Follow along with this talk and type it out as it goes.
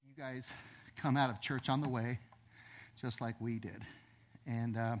guys come out of Church on the Way, just like we did.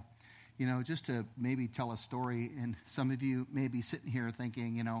 And, just to maybe tell a story, and some of you may be sitting here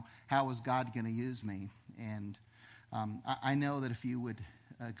thinking, how is God going to use me? And I know that if you would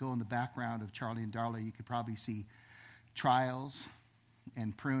go in the background of Charlie and Darla, you could probably see trials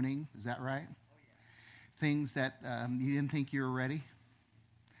and pruning. Is that right? Oh, yeah. Things that you didn't think you were ready.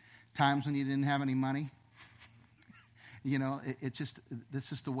 Times when you didn't have any money. This is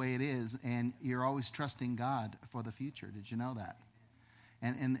just the way it is, and you're always trusting God for the future. Did you know that?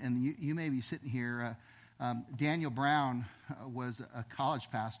 And you may be sitting here. Daniel Brown was a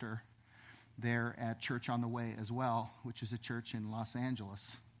college pastor there at Church on the Way as well, which is a church in Los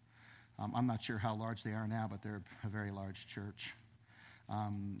Angeles. I'm not sure how large they are now, but they're a very large church.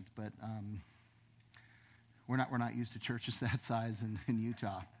 We're not used to churches that size in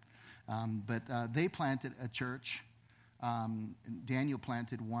Utah. But they planted a church. Daniel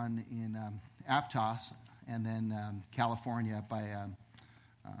planted one in Aptos, and then California by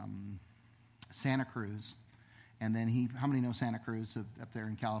Santa Cruz. And then how many know Santa Cruz up there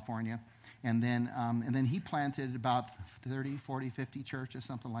in California? And then he planted about 30, 40, 50 churches,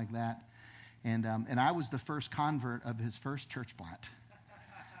 something like that. And I was the first convert of his first church plant.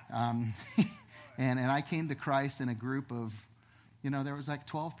 And I came to Christ in a group of, there was like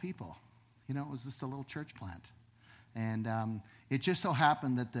 12 people. It was just a little church plant. And it just so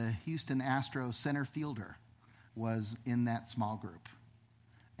happened that the Houston Astros center fielder was in that small group.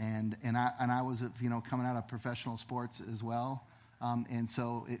 And I was, coming out of professional sports as well. And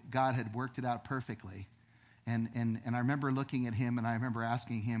so God had worked it out perfectly. And I remember looking at him, and I remember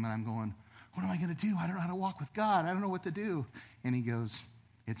asking him, and I'm going, what am I going to do? I don't know how to walk with God. I don't know what to do. And he goes,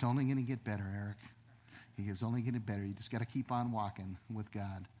 it's only going to get better, Eric. He goes, only going to get better. You just got to keep on walking with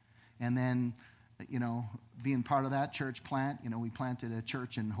God. And then, being part of that church plant, we planted a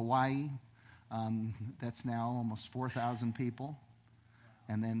church in Hawaii. That's now almost 4,000 people.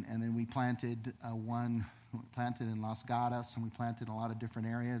 And then we planted planted in Los Gatos, and we planted in a lot of different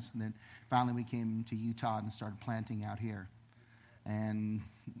areas. And then finally we came to Utah and started planting out here. And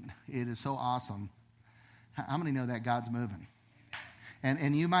it is so awesome. How many know that God's moving?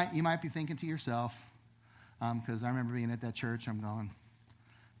 And you might be thinking to yourself, because I remember being at that church, I'm going,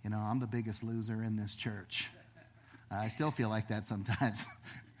 I'm the biggest loser in this church. I still feel like that sometimes.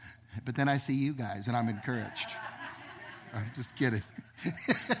 But then I see you guys, and I'm encouraged. I'm just kidding.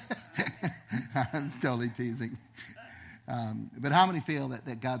 I'm totally teasing. But how many feel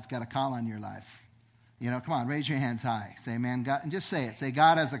that God's got a call on your life? Come on, raise your hands high. Say, man, God, and just say it. Say,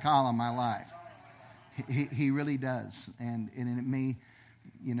 God has a call on my life. He really does. And it may,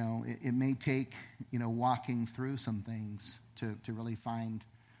 it may take, walking through some things to really find,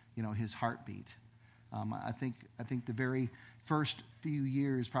 his heartbeat. I think the very first few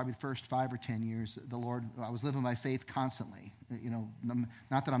years, probably the first 5 or 10 years, I was living by faith constantly.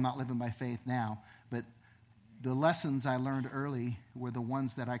 Not that I'm not living by faith now, but the lessons I learned early were the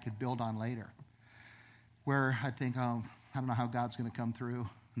ones that I could build on later. Where I'd think, I don't know how God's going to come through.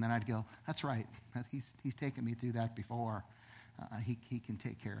 And then I'd go, that's right. He's taken me through that before. He can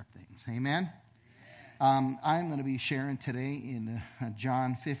take care of things. Amen? I'm going to be sharing today in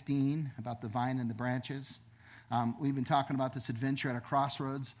John 15 about the vine and the branches. We've been talking about this adventure at a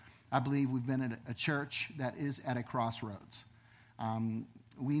crossroads. I believe we've been at a church that is at a crossroads.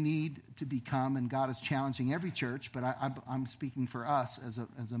 We need to become, and God is challenging every church, but I'm speaking for us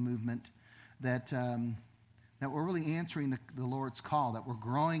as a movement, that we're really answering the Lord's call, that we're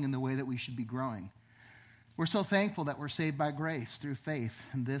growing in the way that we should be growing. We're so thankful that we're saved by grace through faith,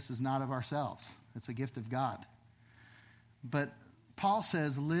 and this is not of ourselves. It's a gift of God. But Paul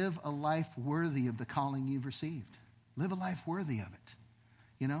says, live a life worthy of the calling you've received. Live a life worthy of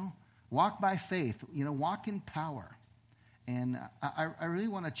it. Walk by faith. Walk in power. And I really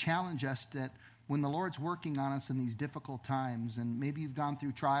want to challenge us that when the Lord's working on us in these difficult times, and maybe you've gone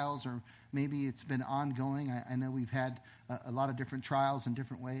through trials, or maybe it's been ongoing. I know we've had a lot of different trials in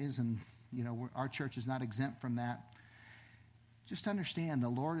different ways, and our church is not exempt from that. Just understand the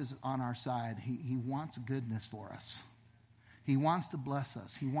Lord is on our side. He wants goodness for us. He wants to bless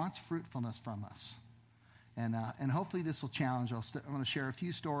us. He wants fruitfulness from us. And hopefully this will challenge us. I'm going to share a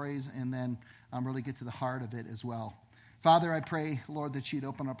few stories and then really get to the heart of it as well. Father, I pray, Lord, that you'd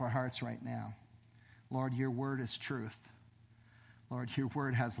open up our hearts right now. Lord, your word is truth. Lord, your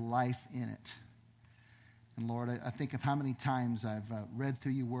word has life in it. And Lord, I think of how many times I've read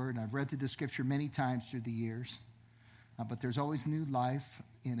through your word, and I've read through the scripture many times through the years. But there's always new life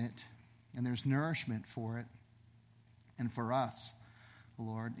in it, and there's nourishment for it. And for us,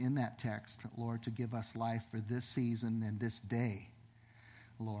 Lord, in that text, Lord, to give us life for this season and this day.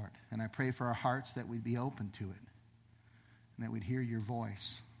 Lord. And I pray for our hearts that we'd be open to it and that we'd hear your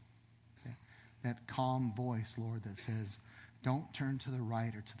voice. Okay? That calm voice, Lord, that says, don't turn to the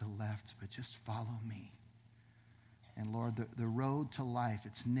right or to the left, but just follow me. And Lord, the road to life,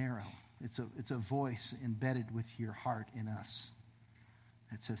 it's narrow. It's a voice embedded with your heart in us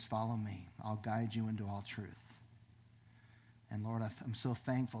that says, follow me. I'll guide you into all truth. And Lord, I'm so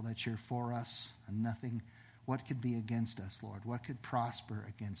thankful that you're for us and nothing. What could be against us, Lord? What could prosper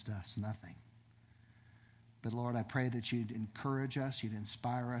against us? Nothing. But Lord, I pray that you'd encourage us, you'd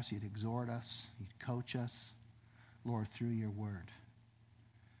inspire us, you'd exhort us, you'd coach us, Lord, through your word.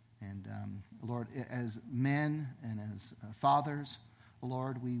 And Lord, as men and as fathers,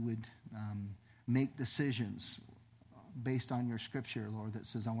 Lord, we would make decisions based on your scripture, Lord, that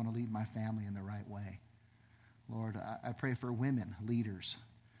says, I want to lead my family in the right way. Lord, I pray for women, leaders,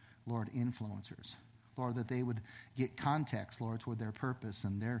 Lord, influencers. Lord, that they would get context, Lord, toward their purpose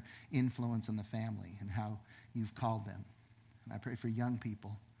and their influence in the family and how you've called them. And I pray for young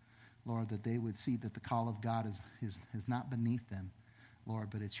people, Lord, that they would see that the call of God is not beneath them, Lord,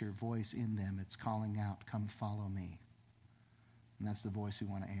 but it's your voice in them. It's calling out, come follow me. And that's the voice we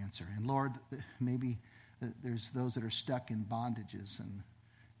want to answer. And Lord, maybe there's those that are stuck in bondages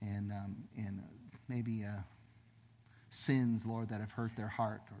and maybe sins, Lord, that have hurt their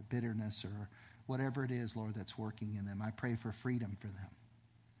heart or bitterness or whatever it is, Lord, that's working in them. I pray for freedom for them.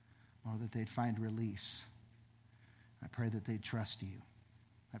 Lord, that they'd find release. I pray that they'd trust you.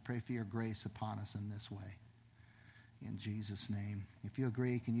 I pray for your grace upon us in this way. In Jesus' name. If you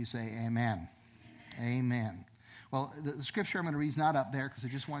agree, can you say amen? Amen. Well, the scripture I'm going to read is not up there because I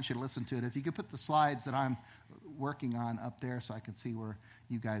just want you to listen to it. If you could put the slides that I'm working on up there so I can see where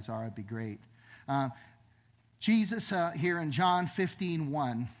you guys are, it'd be great. Jesus here in John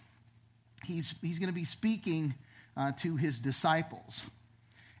 15:1, he's going to be speaking to his disciples.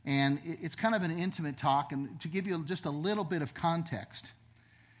 And it's kind of an intimate talk. And to give you just a little bit of context,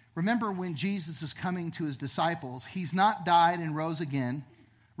 remember when Jesus is coming to his disciples, he's not died and rose again,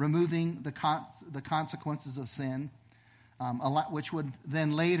 removing the consequences of sin, which would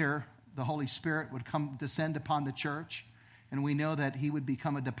then later, the Holy Spirit would descend upon the church. And we know that he would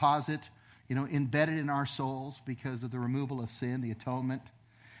become a deposit, embedded in our souls because of the removal of sin, the atonement,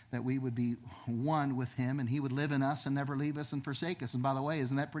 that we would be one with him and he would live in us and never leave us and forsake us. And by the way,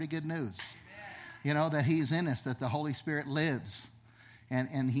 isn't that pretty good news? Amen. That he's in us, that the Holy Spirit lives.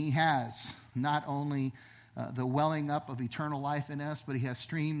 And he has not only the welling up of eternal life in us, but he has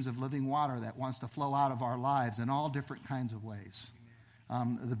streams of living water that wants to flow out of our lives in all different kinds of ways.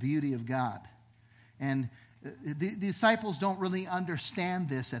 The beauty of God. And the disciples don't really understand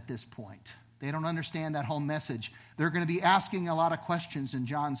this at this point. They don't understand that whole message. They're going to be asking a lot of questions in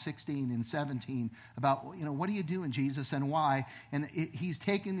John 16 and 17 about, what are you doing, Jesus, and why? And he's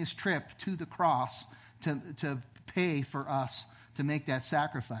taking this trip to the cross to pay for us to make that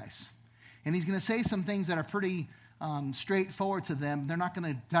sacrifice. And he's going to say some things that are pretty straightforward to them. They're not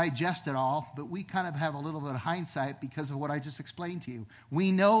going to digest it all, but we kind of have a little bit of hindsight because of what I just explained to you.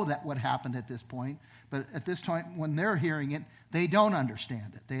 We know that what happened at this point, but at this point, when they're hearing it, they don't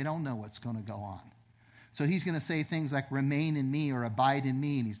understand it. They don't know what's going to go on. So he's going to say things like, remain in me or abide in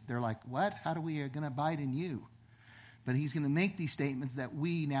me. And they're like, what? How are we going to abide in you? But he's going to make these statements that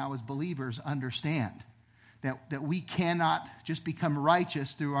we now as believers understand. That we cannot just become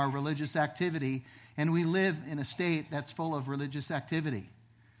righteous through our religious activity, and we live in a state that's full of religious activity.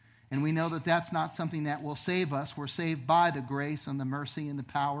 And we know that that's not something that will save us. We're saved by the grace and the mercy and the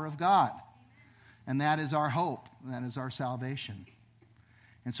power of God. And that is our hope. That is our salvation.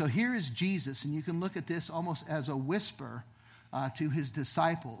 And so here is Jesus, and you can look at this almost as a whisper to his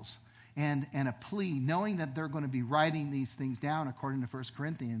disciples and a plea, knowing that they're going to be writing these things down according to 1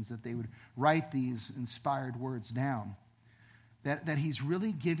 Corinthians, that they would write these inspired words down. That he's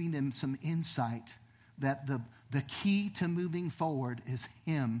really giving them some insight that the key to moving forward is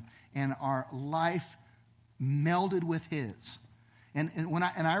him and our life melded with his. And when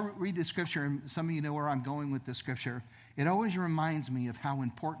I read the scripture, and some of you know where I'm going with this scripture, it always reminds me of how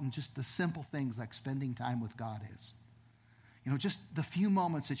important just the simple things like spending time with God is. Just the few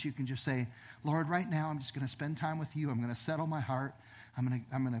moments that you can just say, Lord, right now I'm just going to spend time with you. I'm going to settle my heart. I'm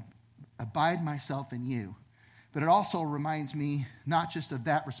going to abide myself in you. But it also reminds me not just of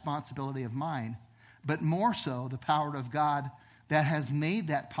that responsibility of mine, but more so the power of God that has made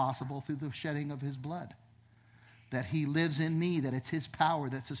that possible through the shedding of his blood. That he lives in me, that it's his power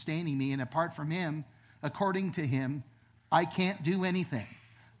that's sustaining me. And apart from him, according to him, I can't do anything.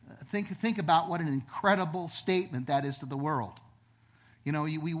 Think about what an incredible statement that is to the world.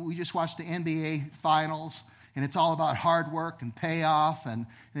 We just watched the NBA finals, and it's all about hard work and payoff, and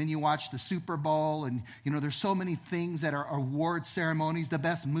then you watch the Super Bowl, and there's so many things that are award ceremonies, the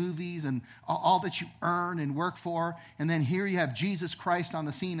best movies, and all that you earn and work for. And then here you have Jesus Christ on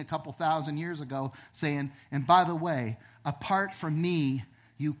the scene a couple thousand years ago saying, and by the way, apart from me,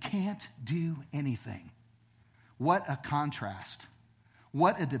 you can't do anything. What a contrast.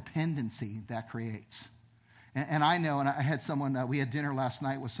 What a dependency that creates. And I know, and I had someone, we had dinner last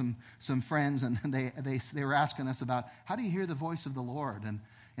night with some friends, and they were asking us about, how do you hear the voice of the Lord?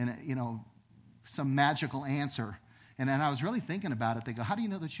 And some magical answer. And then I was really thinking about it. They go, how do you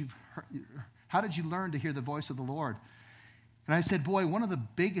know that you've heard, how did you learn to hear the voice of the Lord? And I said, boy, one of the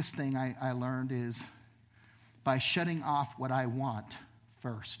biggest thing I learned is by shutting off what I want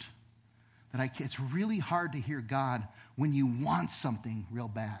first. It's really hard to hear God when you want something real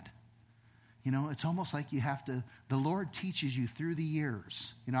bad. It's almost like you have to, the Lord teaches you through the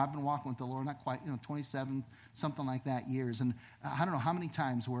years. I've been walking with the Lord, not quite, 27, something like that years. And I don't know how many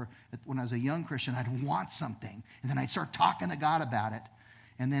times when I was a young Christian, I'd want something. And then I'd start talking to God about it.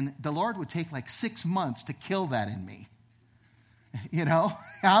 And then the Lord would take like 6 months to kill that in me.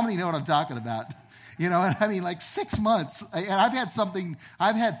 How many know what I'm talking about? Like 6 months. And I've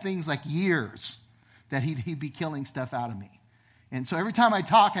had things like years that he'd be killing stuff out of me. And so every time I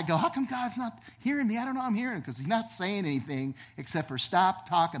talk, I go, how come God's not hearing me? I don't know I'm hearing him, because he's not saying anything except for stop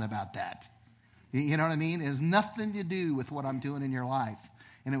talking about that. You know what I mean? It has nothing to do with what I'm doing in your life.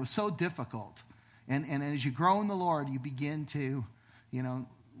 And it was so difficult. And as you grow in the Lord, you begin to,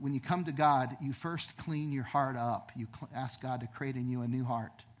 when you come to God, you first clean your heart up. You ask God to create in you a new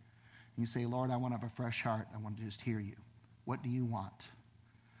heart. And you say, Lord, I want to have a fresh heart. I want to just hear you. What do you want?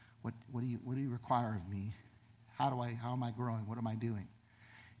 What do you require of me? How am I growing? What am I doing?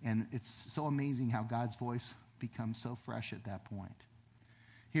 And it's so amazing how God's voice becomes so fresh at that point.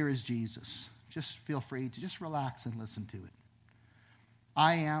 Here is Jesus. Just feel free to just relax and listen to it.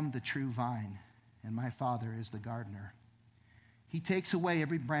 I am the true vine, and my Father is the gardener. He takes away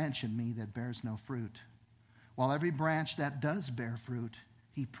every branch in me that bears no fruit, while every branch that does bear fruit,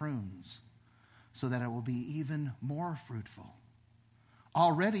 he prunes, so that it will be even more fruitful.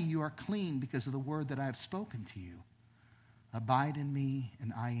 Already you are clean because of the word that I have spoken to you. Abide in me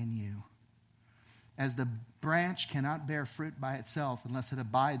and I in you. As the branch cannot bear fruit by itself unless it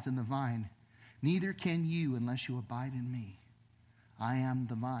abides in the vine, neither can you unless you abide in me. I am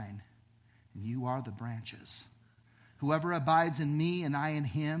the vine, and you are the branches. Whoever abides in me and I in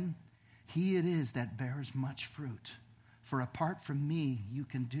him, he it is that bears much fruit. For apart from me, you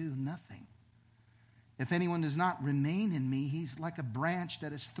can do nothing. If anyone does not remain in me, he's like a branch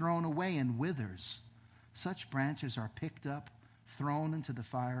that is thrown away and withers. Such branches are picked up, thrown into the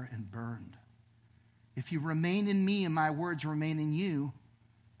fire, and burned. If you remain in me and my words remain in you,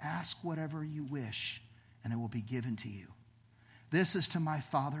 ask whatever you wish, and it will be given to you. This is to my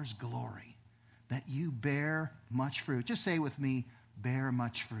Father's glory, that you bear much fruit. Just say with me, bear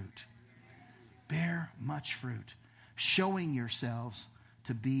much fruit. Bear much fruit, showing yourselves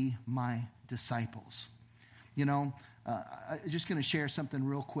to be my disciples. I'm just going to share something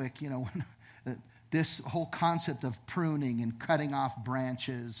real quick. This whole concept of pruning and cutting off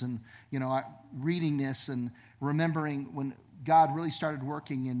branches, and reading this and remembering when God really started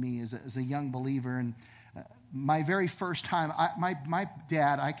working in me as a young believer. And my very first time, my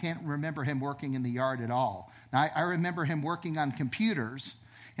dad, I can't remember him working in the yard at all. Now, I remember him working on computers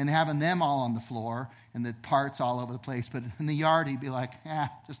and having them all on the floor and the parts all over the place. But in the yard, he'd be like,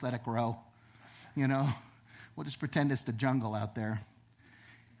 just let it grow. We'll just pretend it's the jungle out there.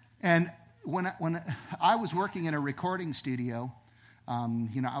 And when I was working in a recording studio,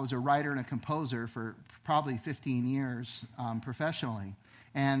 I was a writer and a composer for probably 15 years professionally.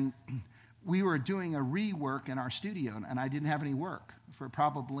 And we were doing a rework in our studio, and I didn't have any work for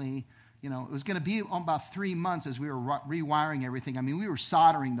probably, it was going to be about 3 months as we were rewiring everything. I mean, we were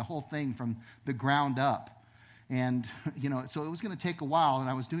soldering the whole thing from the ground up. And, so it was going to take a while, and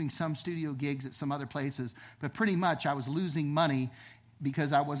I was doing some studio gigs at some other places, but pretty much I was losing money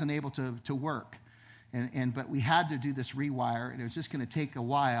because I wasn't able to work. But we had to do this rewire, and it was just going to take a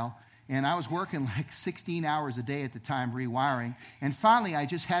while. And I was working like 16 hours a day at the time rewiring. And finally, I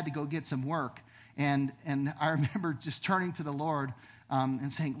just had to go get some work. And I remember just turning to the Lord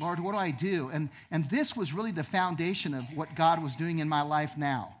and saying, Lord, what do I do? And this was really the foundation of what God was doing in my life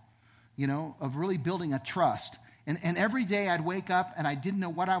now, of really building a trust. And every day I'd wake up and I didn't know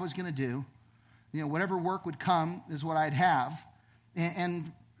what I was going to do. Whatever work would come is what I'd have. And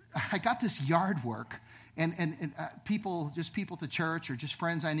I got this yard work. And people at the church or just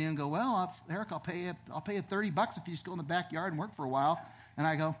friends I knew and go, well, Eric, I'll pay you $30 if you just go in the backyard and work for a while. And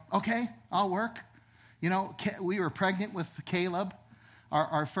I go, okay, I'll work. We were pregnant with Caleb,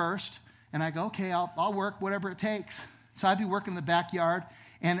 our first, and I go, okay, I'll work whatever it takes. So I'd be working in the backyard,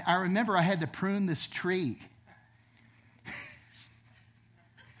 and I remember I had to prune this tree.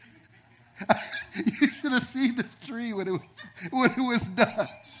 You should have seen this tree when it was done.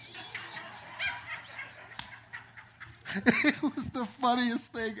 It was the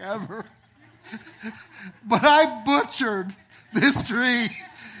funniest thing ever. But I butchered this tree.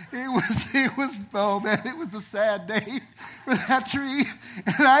 It was a sad day for that tree.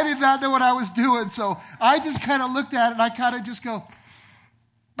 And I did not know what I was doing. So I just kind of looked at it and I kind of just go,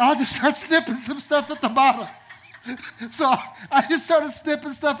 I'll just start snipping some stuff at the bottom. So I just started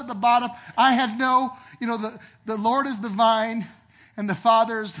snipping stuff at the bottom. I had the Lord is the vine and the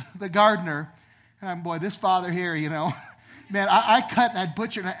Father's the gardener. And boy, this father here, man, I cut and I'd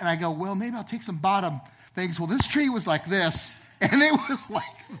butcher and I go, well, maybe I'll take some bottom things. Well, this tree was like this. And it was like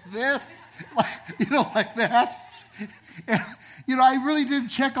this, like that. And, I really didn't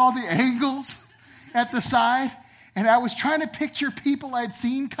check all the angles at the side. And I was trying to picture people I'd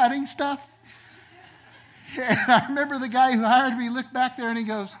seen cutting stuff. And I remember the guy who hired me looked back there and he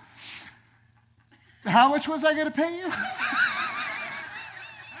goes, how much was I going to pay you?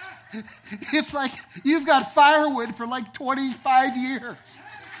 It's like you've got firewood for like 25 years.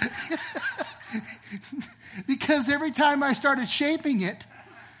 Because every time I started shaping it,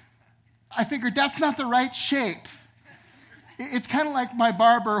 I figured that's not the right shape. It's kind of like my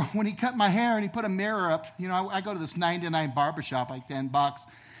barber when he cut my hair and he put a mirror up. I go to this 99 barbershop, like $10,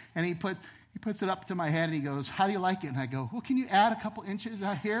 and he puts it up to my head and he goes, how do you like it? And I go, well, can you add a couple inches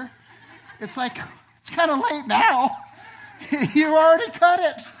out here? It's like, it's kind of late now. You already cut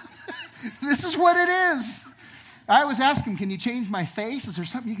it. This is what it is. I always ask him, can you change my face? Is there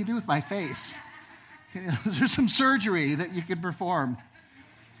something you can do with my face? Is there some surgery that you could perform?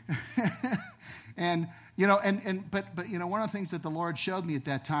 And, but one of the things that the Lord showed me at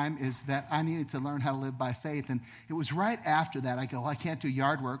that time is that I needed to learn how to live by faith. And it was right after that I go, I can't do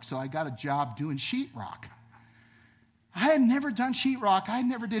yard work, so I got a job doing sheetrock. I had never done sheetrock. I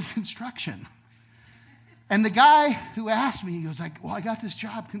never did construction. And the guy who asked me, he goes, well, I got this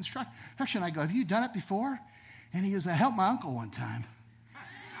job, construction. I go, have you done it before? And he goes, I helped my uncle one time.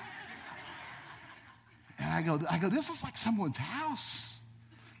 And I go, this is like someone's house.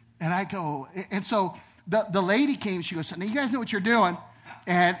 And I go, and so the lady came, she goes, now you guys know what you're doing?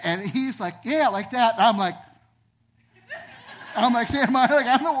 And he's like, yeah, like that. And I'm like, Santa Monica,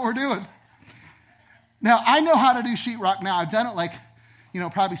 I don't know what we're doing. Now, I know how to do sheetrock now. I've done it like,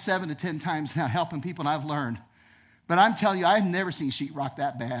 probably 7 to 10 times now, helping people, and I've learned. But I'm telling you, I've never seen sheetrock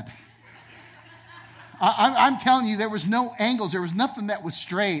that bad. I'm telling you, there was no angles. There was nothing that was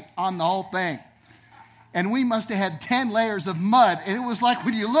straight on the whole thing. And we must have had 10 layers of mud. And it was like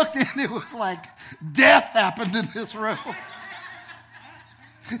when you looked in, it was like death happened in this room.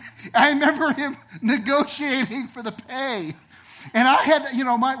 I remember him negotiating for the pay. And I had,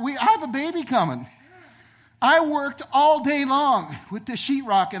 I have a baby coming. I worked all day long with the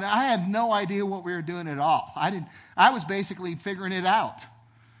sheetrock, and I had no idea what we were doing at all. I was basically figuring it out.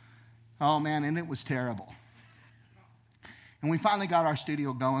 Oh, man, and it was terrible. And we finally got our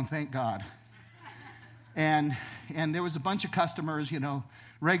studio going, thank God. And there was a bunch of customers,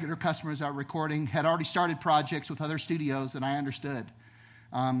 regular customers that were recording, had already started projects with other studios, and I understood.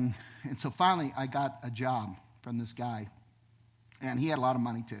 And so finally, I got a job from this guy, and he had a lot of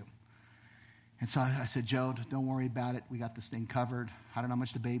money, too. And so I said, Joe, don't worry about it. We got this thing covered. I don't know how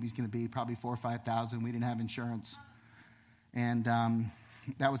much the baby's going to be, probably $4,000 or $5,000. We didn't have insurance. And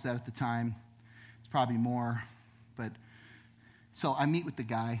that was that at the time. It's probably more. But so I meet with the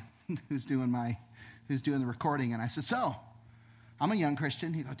guy who's doing the recording. And I said, so I'm a young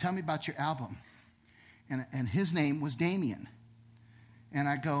Christian. He goes, tell me about your album. And his name was Damien. And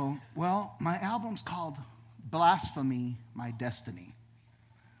I go, well, my album's called Blasphemy, My Destiny.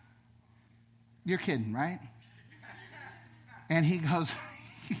 You're kidding, right? And he goes,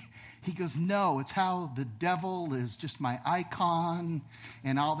 no, it's how the devil is just my icon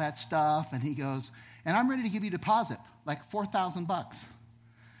and all that stuff. And he goes, and I'm ready to give you a deposit, like $4,000.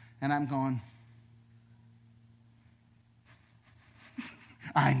 And I'm going,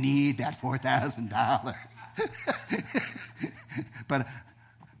 I need that $4,000. But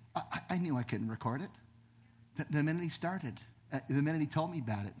I knew I couldn't record it. The minute he started, the minute he told me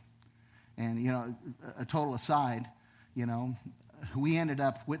about it. And, a total aside, we ended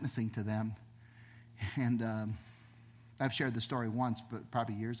up witnessing to them. And I've shared the story once, but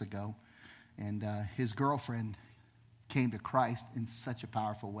probably years ago. And his girlfriend came to Christ in such a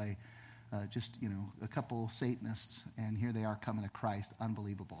powerful way. A couple Satanists, and here they are coming to Christ.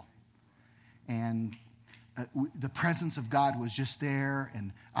 Unbelievable. And the presence of God was just there,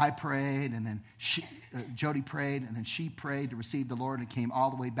 and I prayed, and then Jody prayed, and then she prayed to receive the Lord, and it came all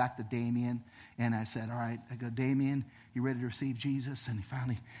the way back to Damien. And I said, all right, I go, Damien, you ready to receive Jesus? And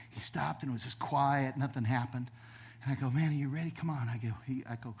he stopped, and it was just quiet, nothing happened. And I go, man, are you ready? Come on. I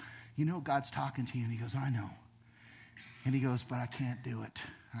go, you know God's talking to you. And he goes, I know. And he goes, but I can't do it.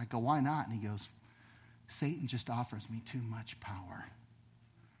 And I go, why not? And he goes, Satan just offers me too much power.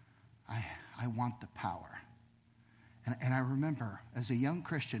 I want the power. And I remember as a young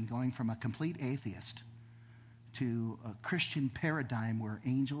Christian going from a complete atheist to a Christian paradigm where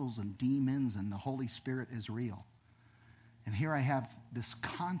angels and demons and the Holy Spirit is real. And here I have this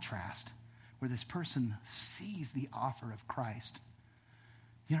contrast where this person sees the offer of Christ.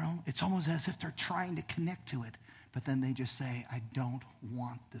 You know, it's almost as if they're trying to connect to it, but then they just say, I don't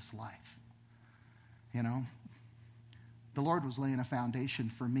want this life. You know, the Lord was laying a foundation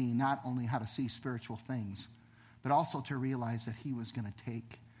for me, not only how to see spiritual things, but also to realize that he was going to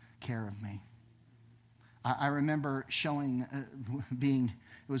take care of me. I remember it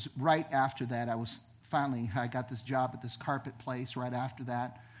was right after that, I got this job at this carpet place right after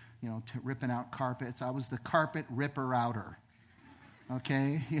that, you know, ripping out carpets. I was the carpet ripper-outer.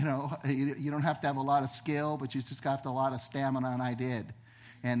 Okay, you know, you don't have to have a lot of skill, but you just got a lot of stamina, and I did.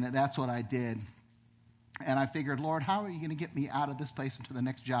 And that's what I did. And I figured, Lord, how are you going to get me out of this place into the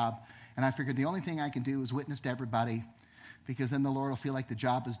next job? And I figured the only thing I can do is witness to everybody, because then the Lord will feel like the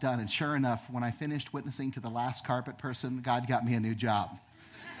job is done. And sure enough, when I finished witnessing to the last carpet person, God got me a new job.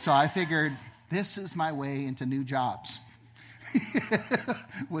 So I figured, this is my way into new jobs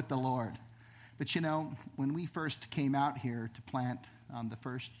with the Lord. But you know, when we first came out here to plant the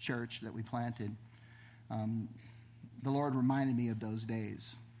first church that we planted, the Lord reminded me of those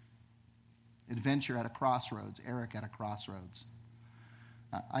days. Adventure at a crossroads, Eric at a crossroads.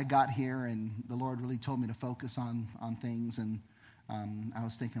 I got here, and the Lord really told me to focus on things, and I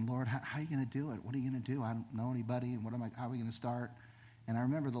was thinking, Lord, how are you going to do it? What are you going to do? I don't know anybody, and how are we going to start? And I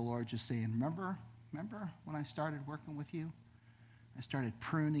remember the Lord just saying, remember when I started working with you? I started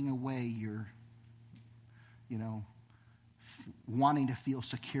pruning away your, wanting to feel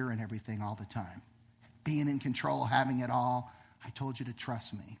secure in everything all the time. Being in control, having it all. I told you to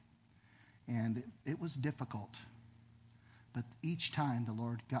trust me. And it was difficult. But each time the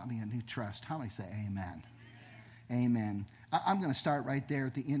Lord got me a new trust. How many say amen? Amen. I'm going to start right there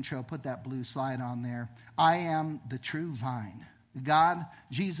at the intro. Put that blue slide on there. I am the true vine. God,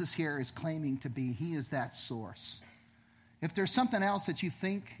 Jesus here is claiming to be. He is that source. If there's something else that you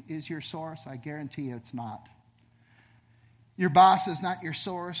think is your source, I guarantee you it's not. Your boss is not your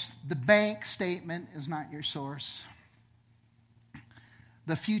source. The bank statement is not your source.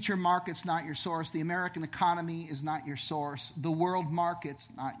 The future market's not your source. The American economy is not your source. The world market's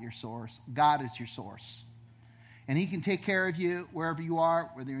not your source. God is your source. And he can take care of you wherever you are,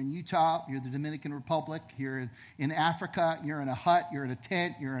 whether you're in Utah, you're in the Dominican Republic, you're in Africa, you're in a hut, you're in a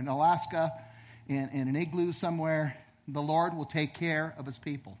tent, you're in Alaska, in an igloo somewhere. The Lord will take care of his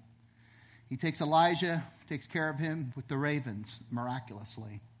people. He takes Elijah, takes care of him with the ravens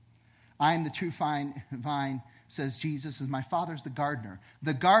miraculously. I am the true vine, says Jesus, and my Father's the gardener.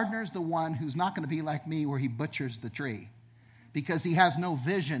 The gardener's the one who's not going to be like me where he butchers the tree because he has no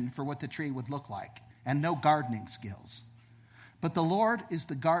vision for what the tree would look like and no gardening skills. But the Lord is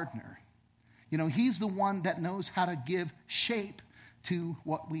the gardener. He's the one that knows how to give shape to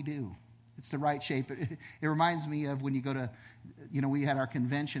what we do. It's the right shape. It reminds me of when you go to, we had our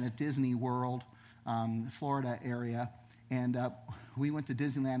convention at Disney World, Florida area, and we went to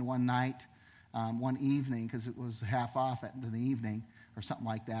Disneyland one night, one evening, because it was half off in the evening or something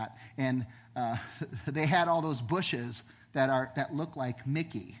like that. And they had all those bushes that look like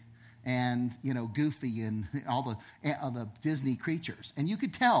Mickey and Goofy and all the Disney creatures. And you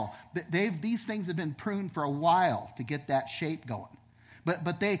could tell that these things have been pruned for a while to get that shape going.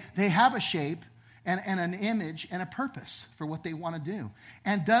 But they have a shape and an image and a purpose for what they want to do.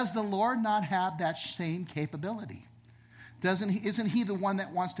 And does the Lord not have that same capability? Isn't he the one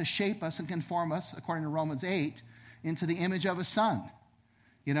that wants to shape us and conform us, according to Romans 8, into the image of his Son?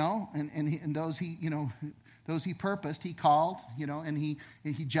 And those he purposed, he called, and he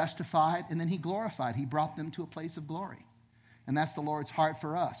justified, and then he glorified. He brought them to a place of glory. And that's the Lord's heart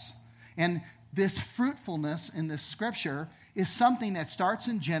for us. And this fruitfulness in this scripture is something that starts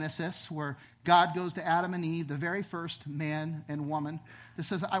in Genesis, where God goes to Adam and Eve, the very first man and woman, that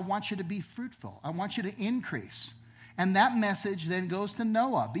says, I want you to be fruitful. I want you to increase. And that message then goes to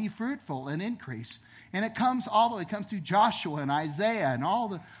Noah, be fruitful and increase. And it comes through Joshua and Isaiah and all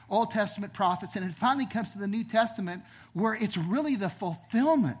the Old Testament prophets. And it finally comes to the New Testament, where it's really the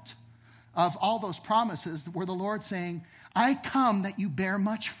fulfillment of all those promises were the Lord saying, I come that you bear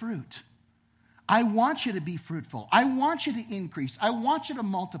much fruit. I want you to be fruitful. I want you to increase. I want you to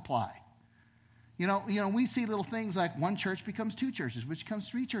multiply. You know, we see little things like one church becomes two churches, which becomes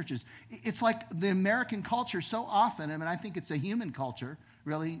three churches. It's like the American culture so often, I mean, I think it's a human culture,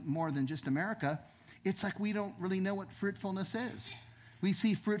 really, more than just America. It's like we don't really know what fruitfulness is. We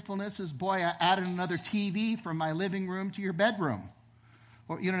see fruitfulness as, boy, I added another TV from my living room to your bedroom.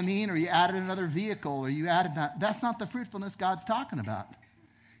 Or, you know what I mean? Or you added another vehicle, or you added, that's not the fruitfulness God's talking about.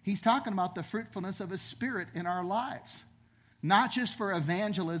 He's talking about the fruitfulness of His Spirit in our lives. Not just for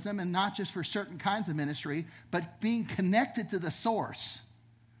evangelism and not just for certain kinds of ministry, but being connected to the source,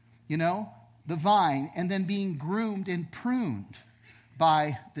 the vine, and then being groomed and pruned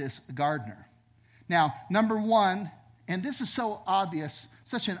by this gardener. Now, number one, and this is so obvious,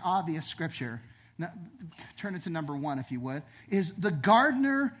 such an obvious scripture. Now, turn it to number one, if you would, is the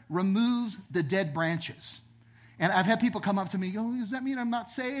gardener removes the dead branches. And I've had people come up to me, does that mean I'm not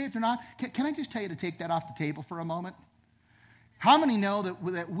saved or not? Can I just tell you to take that off the table for a moment? How many know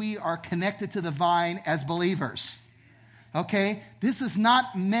that we are connected to the vine as believers? Okay? This is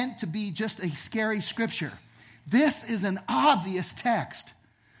not meant to be just a scary scripture. This is an obvious text.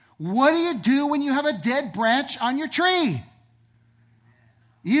 What do you do when you have a dead branch on your tree?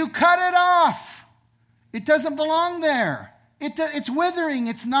 You cut it off. It doesn't belong there. It's withering.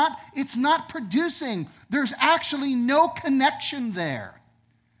 It's not producing. There's actually no connection there.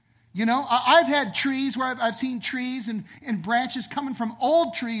 I've had trees where I've seen trees and branches coming from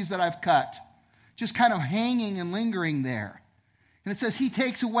old trees that I've cut, just kind of hanging and lingering there. And it says He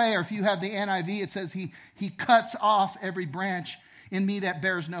takes away, or if you have the NIV, it says He cuts off every branch in me that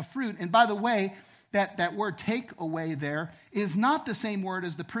bears no fruit. And by the way, that word take away there is not the same word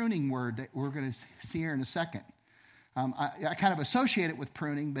as the pruning word that we're going to see here in a second. I kind of associate it with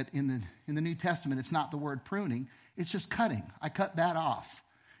pruning, but in the New Testament, it's not the word pruning. It's just cutting. I cut that off.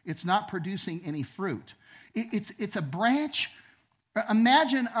 It's not producing any fruit. It's a branch.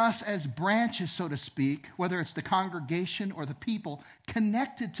 Imagine us as branches, so to speak, whether it's the congregation or the people,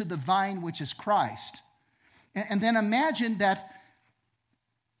 connected to the vine, which is Christ. And then imagine that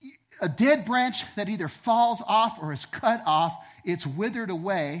a dead branch that either falls off or is cut off, it's withered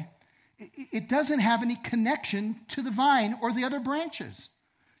away. It doesn't have any connection to the vine or the other branches.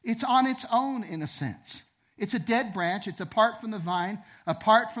 It's on its own, in a sense. It's a dead branch. It's apart from the vine,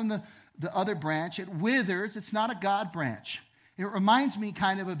 apart from the other branch. It withers. It's not a God branch. It reminds me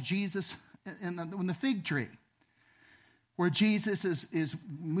kind of Jesus in the fig tree, where Jesus is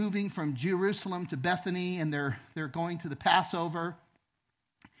moving from Jerusalem to Bethany, and they're going to the Passover.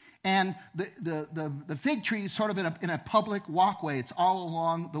 And the fig tree is sort of in a public walkway. It's all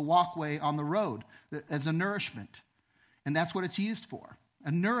along the walkway on the road as a nourishment. And that's what it's used for,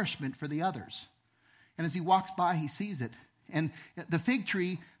 a nourishment for the others. And as he walks by, he sees it. And the fig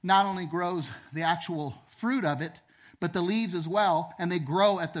tree not only grows the actual fruit of it, but the leaves as well, and they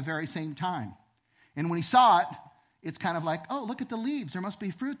grow at the very same time. And when he saw it, it's kind of like, oh, look at the leaves. There must be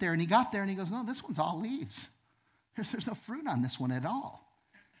fruit there. And he got there and he goes, no, this one's all leaves. There's no fruit on this one at all.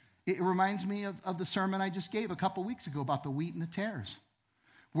 It reminds me of the sermon I just gave a couple weeks ago about the wheat and the tares,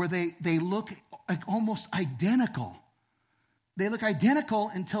 where they look like almost identical. They look identical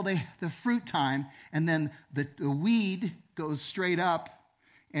until the fruit time, and then the weed goes straight up,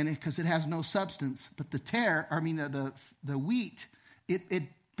 and because it has no substance. But the wheat, it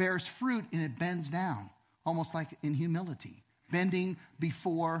bears fruit and it bends down, almost like in humility, bending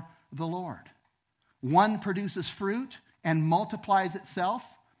before the Lord. One produces fruit and multiplies itself,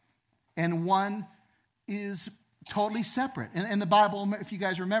 and one is totally separate. And the Bible, if you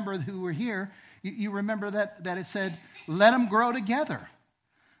guys remember who were here, you remember that it said, let them grow together.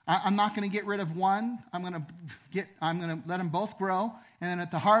 I'm not going to get rid of one. I'm going to let them both grow. And then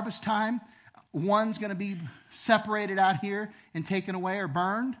at the harvest time, one's going to be separated out here and taken away or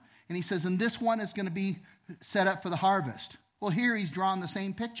burned. And he says, and this one is going to be set up for the harvest. Well, here he's drawn the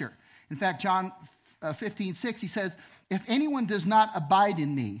same picture. In fact, John 15:6, he says, if anyone does not abide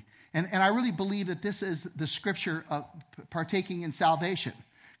in me, and I really believe that this is the scripture of partaking in salvation,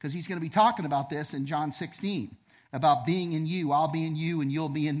 because he's going to be talking about this in John 16, about being in you, I'll be in you, and you'll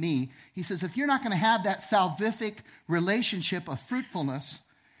be in me. He says, if you're not going to have that salvific relationship of fruitfulness,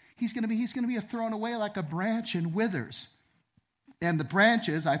 he's going to be thrown away like a branch and withers. And the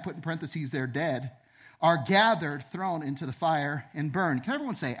branches, I put in parentheses, they're dead, are gathered, thrown into the fire, and burned. Can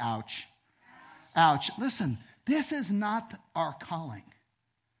everyone say, ouch? Ouch. Listen, this is not our calling.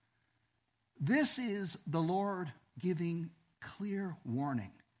 This is the Lord giving clear warning.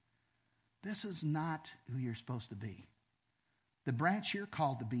 This is not who you're supposed to be. The branch you're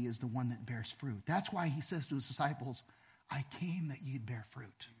called to be is the one that bears fruit. That's why he says to his disciples, I came that you'd bear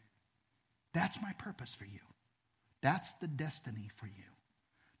fruit. That's my purpose for you. That's the destiny for you.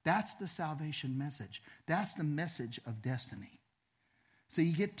 That's the salvation message. That's the message of destiny. So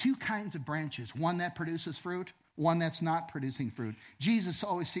you get two kinds of branches, one that produces fruit, one that's not producing fruit. Jesus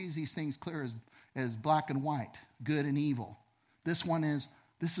always sees these things clear as black and white, good and evil. This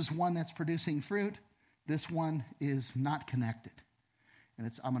is one that's producing fruit. This one is not connected.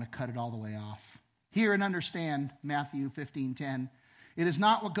 And I'm going to cut it all the way off. Hear and understand Matthew 15:10. It is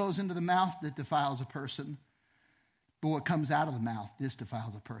not what goes into the mouth that defiles a person, but what comes out of the mouth, this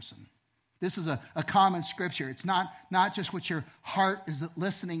defiles a person. This is a common scripture. It's not just what your heart is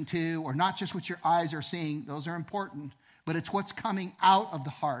listening to or not just what your eyes are seeing. Those are important. But it's what's coming out of the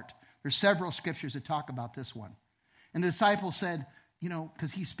heart. There's several scriptures that talk about this one. And the disciples said,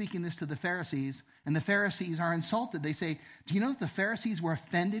 because he's speaking this to the Pharisees, and the Pharisees are insulted. They say, do you know that the Pharisees were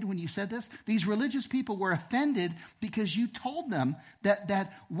offended when you said this? These religious people were offended because you told them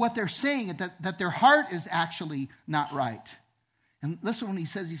that what they're saying, that their heart is actually not right. And listen when he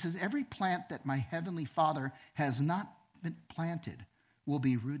says, every plant that my heavenly Father has not been planted will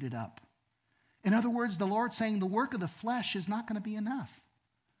be rooted up. In other words, the Lord's saying the work of the flesh is not going to be enough.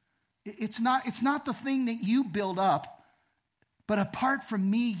 It's not the thing that you build up. But apart from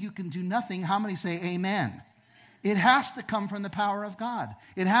me, you can do nothing. How many say amen? It has to come from the power of God.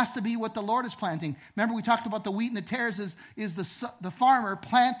 It has to be what the Lord is planting. Remember, we talked about the wheat and the tares is the farmer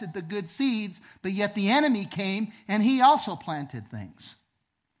planted the good seeds, but yet the enemy came and he also planted things.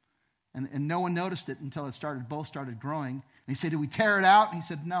 And no one noticed it until both started growing. And he said, do we tear it out? And he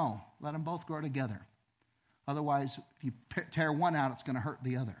said, no, let them both grow together. Otherwise, if you tear one out, it's going to hurt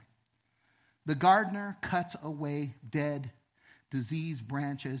the other. The gardener cuts away dead diseased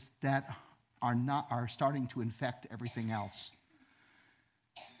branches that are starting to infect everything else.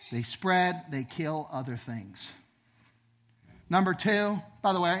 They spread, they kill other things. Number 2,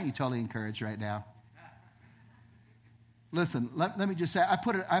 by the way, aren't you totally encouraged right now? Listen, let me just say, I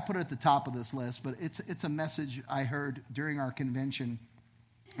put it at the top of this list, but it's a message I heard during our convention,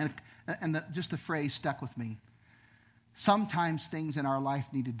 and just the phrase stuck with me. Sometimes things in our life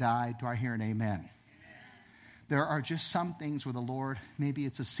need to die. Do I hear an amen? There are just some things where the Lord, maybe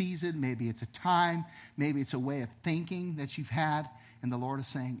it's a season, maybe it's a time, maybe it's a way of thinking that you've had, and the Lord is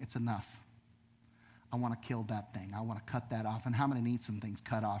saying, it's enough. I want to kill that thing. I want to cut that off. And how many need some things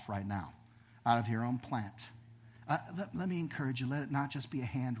cut off right now out of your own plant? Let me encourage you, let it not just be a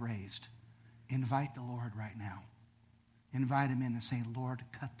hand raised. Invite the Lord right now. Invite him in and say, Lord,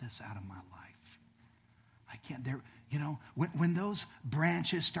 cut this out of my life. I can't, when those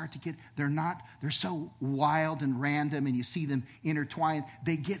branches start to get, they're so wild and random and you see them intertwined,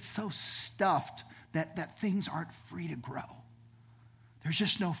 they get so stuffed that things aren't free to grow. There's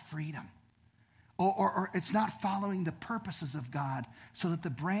just no freedom. Or it's not following the purposes of God so that the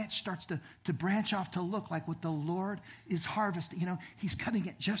branch starts to branch off to look like what the Lord is harvesting. He's cutting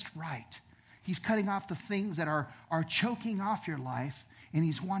it just right. He's cutting off the things that are choking off your life, and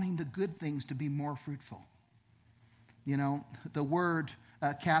he's wanting the good things to be more fruitful. The word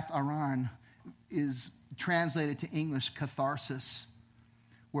kath aran is translated to English catharsis,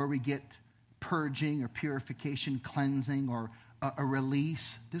 where we get purging or purification, cleansing, or a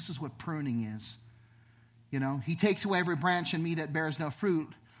release. This is what pruning is. He takes away every branch in me that bears no fruit,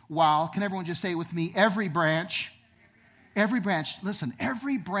 while, can everyone just say with me, every branch, listen,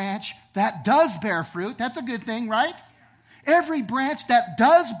 every branch that does bear fruit, that's a good thing, right? Every branch that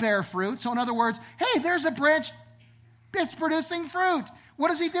does bear fruit, so in other words, hey, there's a branch, it's producing fruit. What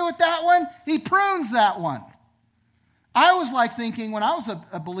does he do with that one? He prunes that one. I was thinking when I was a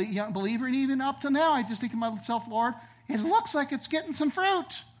young believer, and even up to now, I just think to myself, Lord, it looks like it's getting some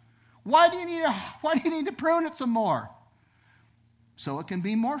fruit. Why do you need to prune it some more? So it can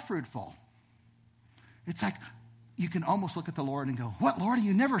be more fruitful. It's like you can almost look at the Lord and go, what, Lord, are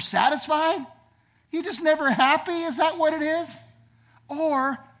you never satisfied? You just never happy? Is that what it is?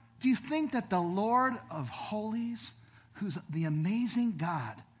 Or do you think that the Lord of holies, who's the amazing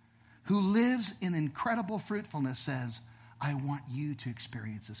God, who lives in incredible fruitfulness, says, I want you to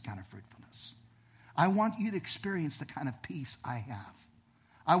experience this kind of fruitfulness. I want you to experience the kind of peace I have.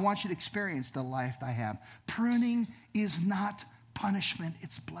 I want you to experience the life I have. Pruning is not punishment,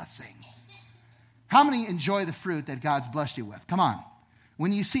 it's blessing. How many enjoy the fruit that God's blessed you with? Come on.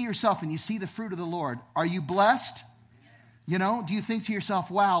 When you see yourself and you see the fruit of the Lord, are you blessed? Do you think to yourself,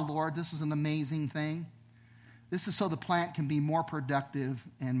 wow, Lord, this is an amazing thing? This is so the plant can be more productive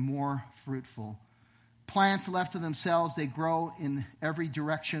and more fruitful. Plants left to themselves, they grow in every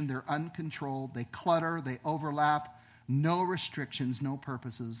direction. They're uncontrolled. They clutter. They overlap. no restrictions, no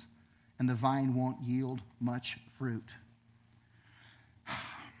purposes, and the vine won't yield much fruit.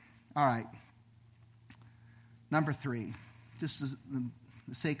 All right. Number 3. Just for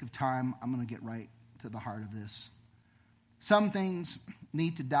the sake of time, I'm going to get right to the heart of this. Some things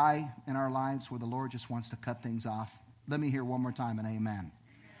need to die in our lives where the Lord just wants to cut things off. Let me hear one more time an amen.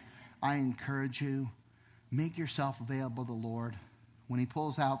 I encourage you, make yourself available to the Lord. When he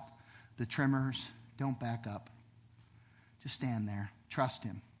pulls out the trimmers, don't back up. Just stand there. Trust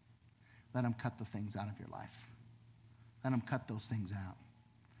him. Let him cut the things out of your life. Let him cut those things out.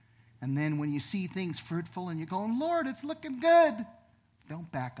 And then when you see things fruitful and you're going, Lord, it's looking good,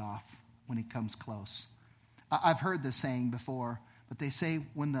 don't back off when he comes close. I've heard this saying before, but they say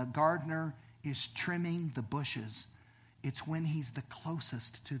when the gardener is trimming the bushes, it's when he's the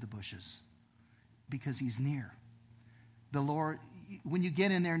closest to the bushes because he's near. The Lord, when you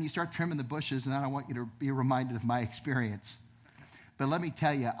get in there and you start trimming the bushes, and I don't want you to be reminded of my experience, but let me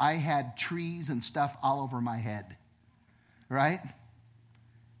tell you, I had trees and stuff all over my head, right?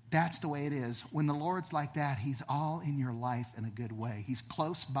 That's the way it is. When the Lord's like that, he's all in your life in a good way. He's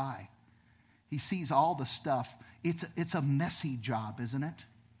close by. He sees all the stuff. It's a messy job, isn't it?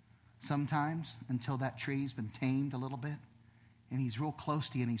 Sometimes, until that tree's been tamed a little bit, and he's real close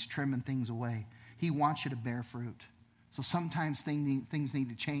to you and he's trimming things away. He wants you to bear fruit. So sometimes things need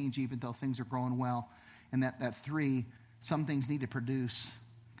to change even though things are growing well. And that 3, some things need to produce.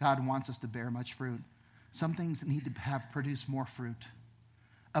 God wants us to bear much fruit. Some things need to produce more fruit.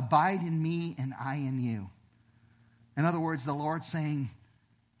 Abide in me and I in you. In other words, the Lord's saying,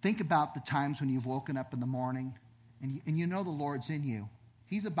 think about the times when you've woken up in the morning and you know the Lord's in you.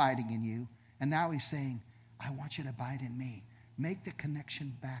 He's abiding in you. And now he's saying, I want you to abide in me. Make the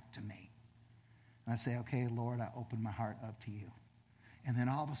connection back to me. And I say, okay, Lord, I open my heart up to you. And then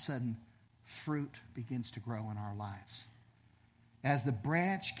all of a sudden, fruit begins to grow in our lives. As the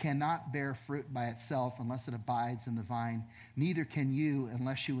branch cannot bear fruit by itself unless it abides in the vine, neither can you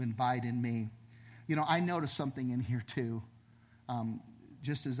unless you abide in me. You know, I noticed something in here too.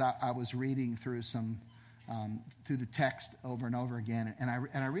 Just as I was reading through through the text over and over again, and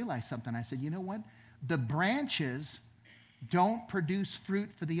I realized something. I said, you know what? The branches don't produce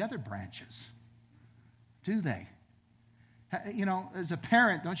fruit for the other branches, do they? You know, as a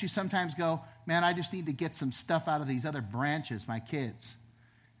parent, don't you sometimes go, man, I just need to get some stuff out of these other branches, my kids.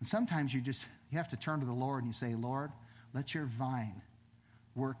 And sometimes you have to turn to the Lord and you say, Lord, let your vine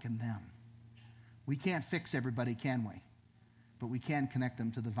work in them. We can't fix everybody, can we? But we can connect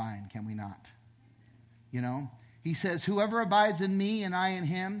them to the vine, can we not? You know, he says, whoever abides in me and I in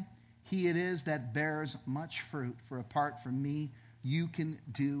him, he it is that bears much fruit. For apart from me, you can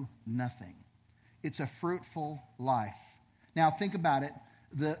do nothing. It's a fruitful life. Now think about it.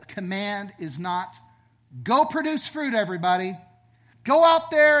 The command is not, go produce fruit, everybody. Go out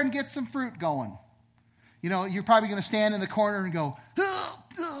there and get some fruit going. You know, you're probably going to stand in the corner and go,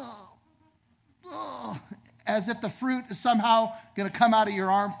 as if the fruit is somehow going to come out of your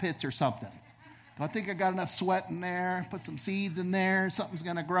armpits or something. I think I got enough sweat in there, put some seeds in there, something's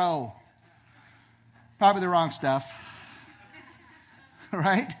going to grow. Probably the wrong stuff.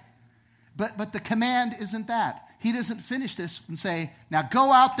 Right? But the command isn't that. He doesn't finish this and say, now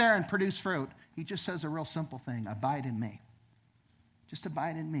go out there and produce fruit. He just says a real simple thing, abide in me. Just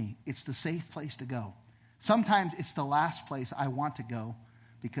abide in me. It's the safe place to go. Sometimes it's the last place I want to go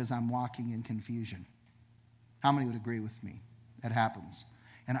because I'm walking in confusion. How many would agree with me? That happens.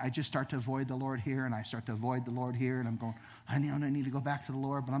 And I just start to avoid the Lord here, and I start to avoid the Lord here, and I'm going, I need to go back to the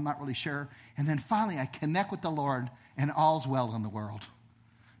Lord, but I'm not really sure. And then finally I connect with the Lord, and all's well in the world.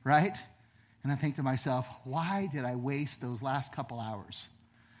 Right? And I think to myself, why did I waste those last couple hours?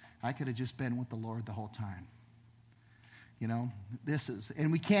 I could have just been with the Lord the whole time. You know,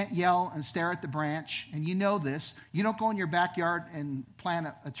 and we can't yell and stare at the branch. And you know this. You don't go in your backyard and plant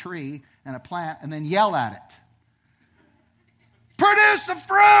a tree and a plant and then yell at it. Produce some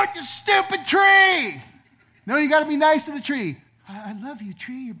fruit, you stupid tree. No, you got to be nice to the tree. I love you,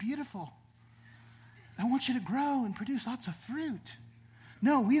 tree. You're beautiful. I want you to grow and produce lots of fruit.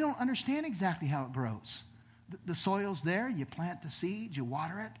 No, we don't understand exactly how it grows. The soil's there. You plant the seed. You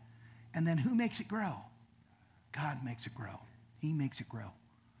water it. And then who makes it grow? God makes it grow. He makes it grow.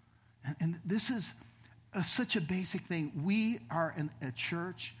 And this is such a basic thing. We are a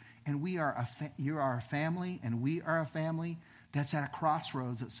church, and you are a family, and we are a family that's at a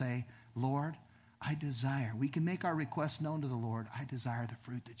crossroads that say, Lord, I desire. We can make our requests known to the Lord. I desire the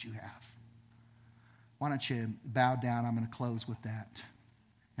fruit that you have. Why don't you bow down? I'm going to close with that.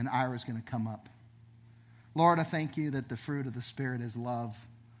 And Ira's going to come up. Lord, I thank you that the fruit of the Spirit is love.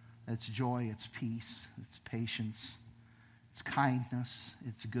 It's joy, it's peace, it's patience, it's kindness,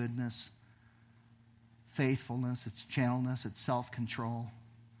 it's goodness, faithfulness, it's gentleness, it's self-control.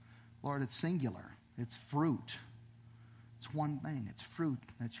 Lord, it's singular. It's fruit. It's one thing. It's fruit.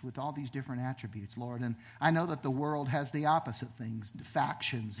 It's with all these different attributes, Lord. And I know that the world has the opposite things,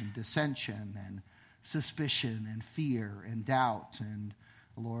 factions and dissension and suspicion and fear and doubt. And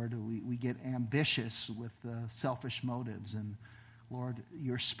Lord, we get ambitious with selfish motives. And Lord,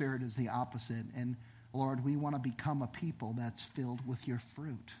 your Spirit is the opposite. And Lord, we want to become a people that's filled with your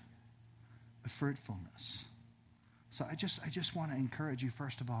fruit, a fruitfulness. So I just want to encourage you,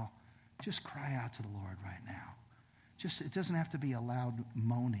 first of all, just cry out to the Lord right now. It doesn't have to be a loud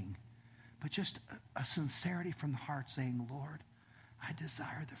moaning, but just a sincerity from the heart saying, Lord, I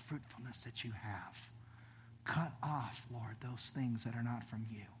desire the fruitfulness that you have. Cut off, Lord, those things that are not from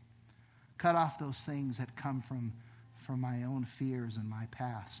you. Cut off those things that come from my own fears and my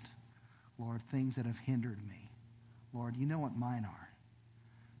past. Lord, things that have hindered me. Lord, you know what mine are.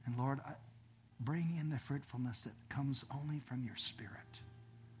 And Lord, bring in the fruitfulness that comes only from your Spirit.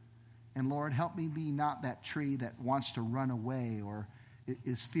 And Lord, help me be not that tree that wants to run away or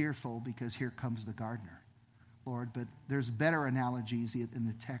is fearful because here comes the gardener. Lord, but there's better analogies in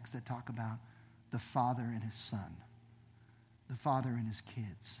the text that talk about the father and his son, the father and his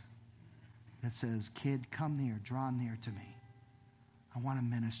kids. That says, kid, come near, draw near to me. I want to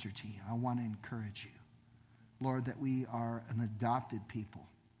minister to you. I want to encourage you. Lord, that we are an adopted people,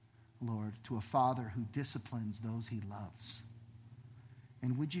 Lord, to a father who disciplines those he loves.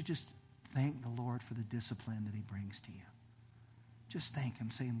 And would you just thank the Lord for the discipline that he brings to you? Just thank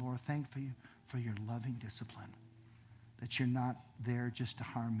him, saying, Lord, thank you for your loving discipline, that you're not there just to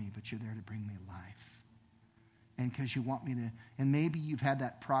harm me, but you're there to bring me life. And because you want me to, and maybe you've had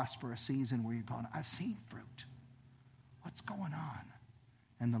that prosperous season where you're going, I've seen fruit. What's going on?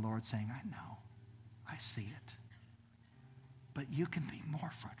 And the Lord's saying, I know. I see it. But you can be more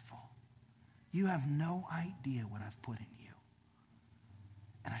fruitful. You have no idea what I've put in you.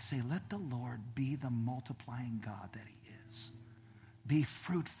 And I say, let the Lord be the multiplying God that he is. Be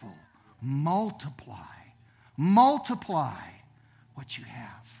fruitful. Multiply. Multiply what you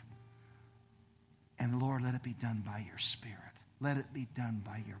have. And Lord, let it be done by your Spirit. Let it be done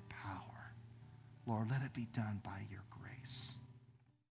by your power. Lord, let it be done by your grace.